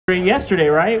Yesterday,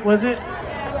 right? Was it?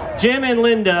 Jim and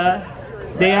Linda,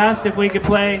 they asked if we could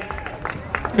play,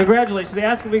 congratulations, they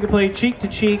asked if we could play Cheek to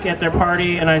Cheek at their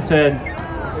party, and I said,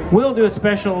 we'll do a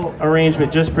special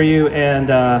arrangement just for you, and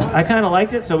I kind of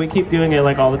liked it, so we keep doing it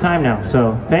like all the time now.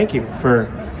 So thank you for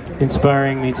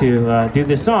inspiring me to do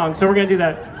this song. So we're going to do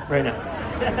that right now.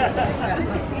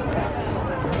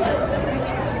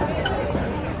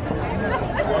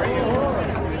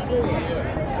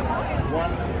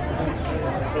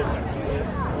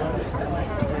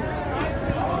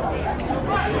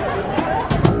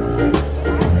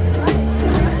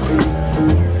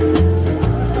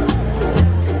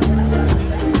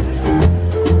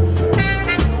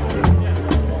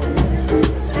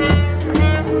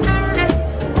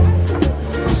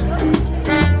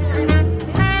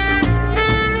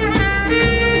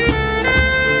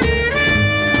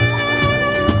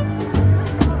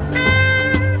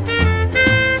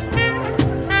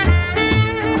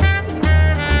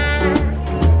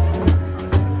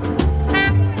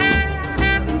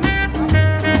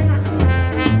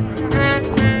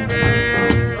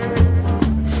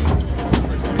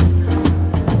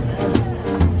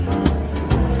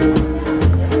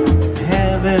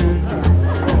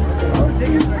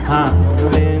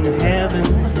 I'm in heaven,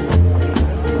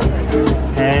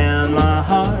 and my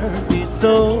heart beats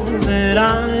so that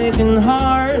I can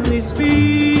hardly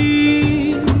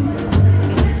speak,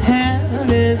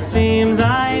 and it seems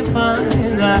I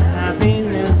find the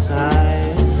happiness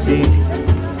I seek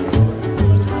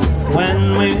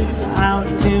when we're out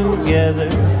together,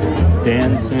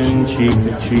 dancing cheek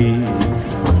to cheek.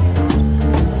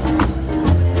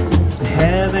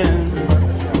 Heaven,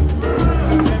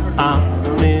 I'm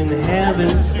in heaven,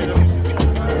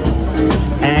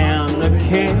 and the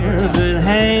cares that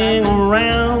hang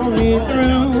around me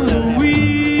through the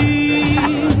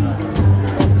week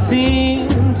seem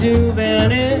to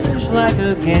vanish like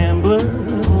a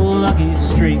gambler's lucky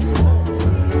streak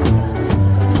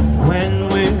when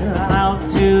we're out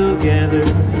together,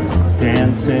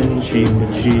 dancing cheek to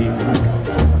cheek.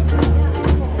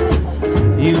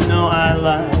 You know I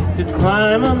like to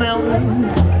climb a mountain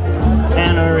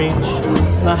and I reach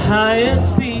the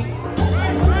highest peak,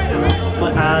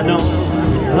 but I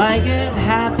don't like it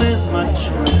half as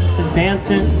much as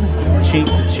dancing cheek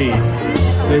to cheek.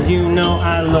 But you know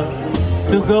I love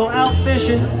to go out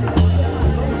fishing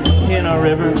in a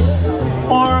river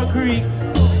or a creek,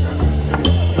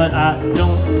 but I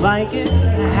don't like it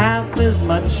half as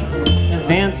much as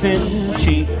dancing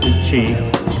cheek to cheek.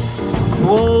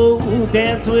 Whoa,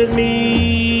 dance with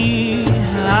me,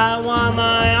 I want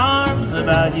my arms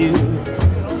about you.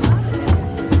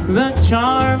 The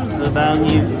charms about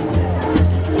you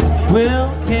will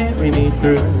carry me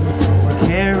through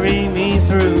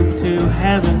to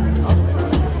heaven.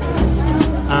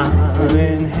 I'm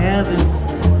in heaven,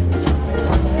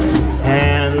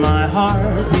 and my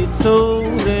heart beats so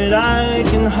that I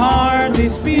can hardly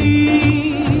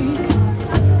speak,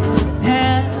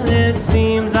 and it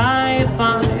seems I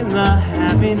find the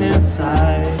happiness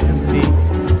I seek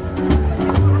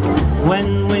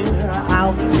when we're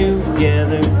out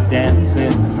together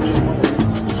dancing,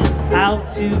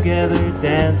 out together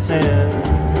dancing,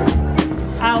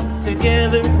 out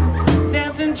together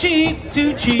dancing cheek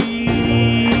to cheek.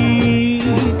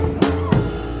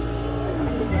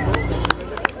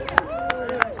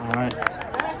 All right.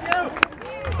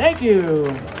 Thank you.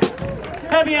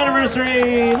 Happy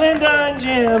anniversary, Linda and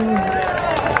Jim.